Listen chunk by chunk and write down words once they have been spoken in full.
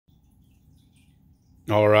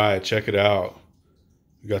All right, check it out.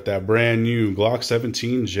 We got that brand new Glock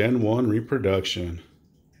 17 Gen 1 Reproduction.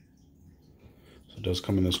 So it does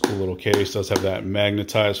come in this cool little case. It does have that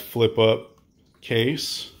magnetized flip up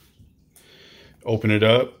case. Open it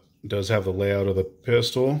up. It does have the layout of the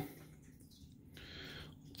pistol.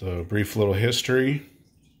 The brief little history.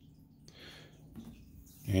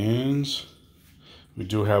 And we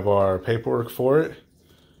do have our paperwork for it.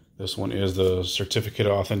 This one is the certificate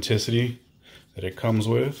of authenticity that it comes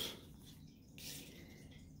with.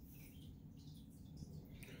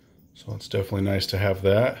 So it's definitely nice to have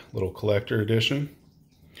that little collector edition.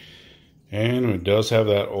 And it does have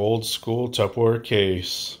that old school Tupperware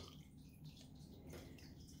case.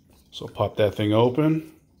 So pop that thing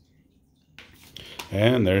open.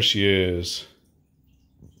 And there she is.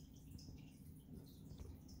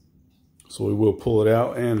 So we will pull it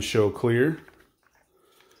out and show clear.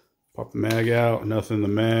 Pop the mag out, nothing in the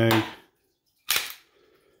mag.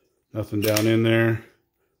 Nothing down in there.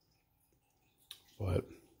 But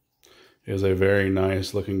it is a very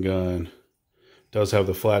nice looking gun. It does have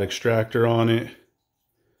the flat extractor on it.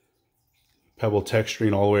 Pebble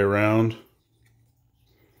texturing all the way around,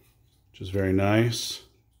 which is very nice.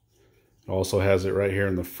 It also has it right here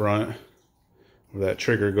in the front of that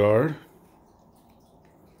trigger guard.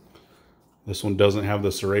 This one doesn't have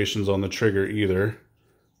the serrations on the trigger either.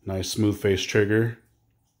 Nice smooth face trigger.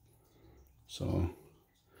 So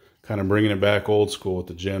kind of bringing it back old school with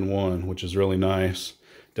the Gen 1, which is really nice.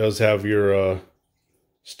 It does have your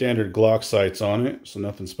standard Glock sights on it, so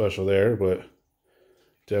nothing special there, but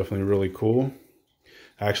definitely really cool.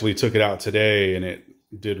 I actually took it out today and it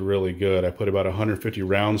did really good. I put about 150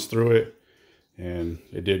 rounds through it and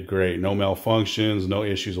it did great. No malfunctions, no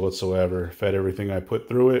issues whatsoever. Fed everything I put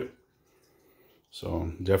through it.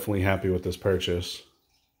 So definitely happy with this purchase.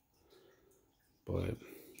 But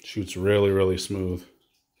shoots really, really smooth.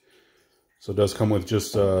 So it does come with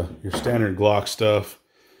just your standard Glock stuff.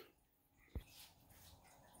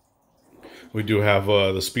 We do have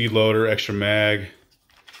the speed loader, extra mag,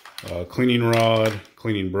 cleaning rod,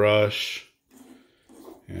 cleaning brush,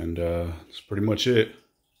 and that's pretty much it.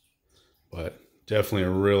 But definitely a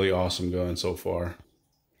really awesome gun so far.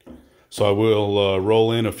 So I will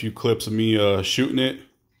roll in a few clips of me shooting it,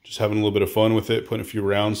 just having a little bit of fun with it, putting a few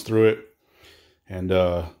rounds through it. And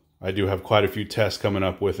I do have quite a few tests coming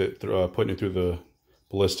up with it, putting it through the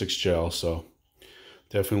ballistics gel. So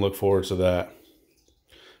definitely look forward to that.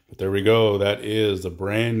 But there we go. That is the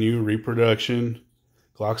brand new Reproduction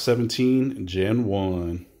Glock 17 Gen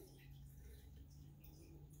 1.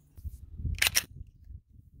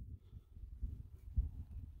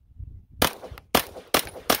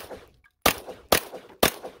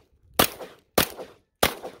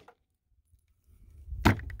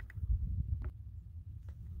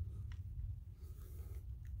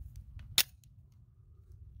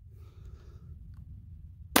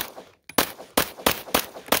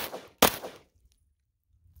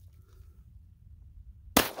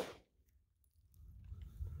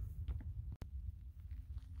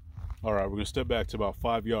 All right, we're gonna step back to about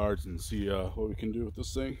 5 yards and see what we can do with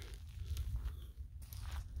this thing.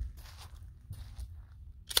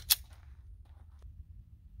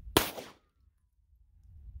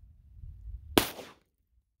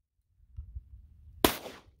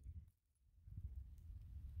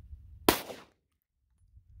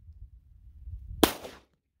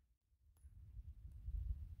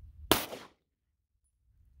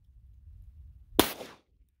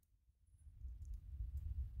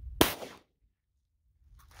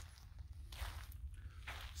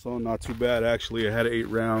 So not too bad, actually. I had 8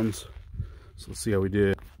 rounds, so let's see how we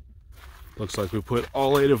did. Looks like we put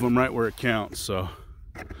all 8 of them right where it counts, so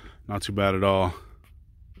not too bad at all.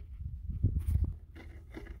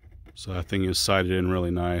 So that thing is sighted in really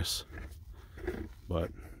nice, but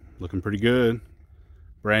looking pretty good.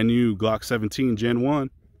 Brand new Glock 17 Gen 1.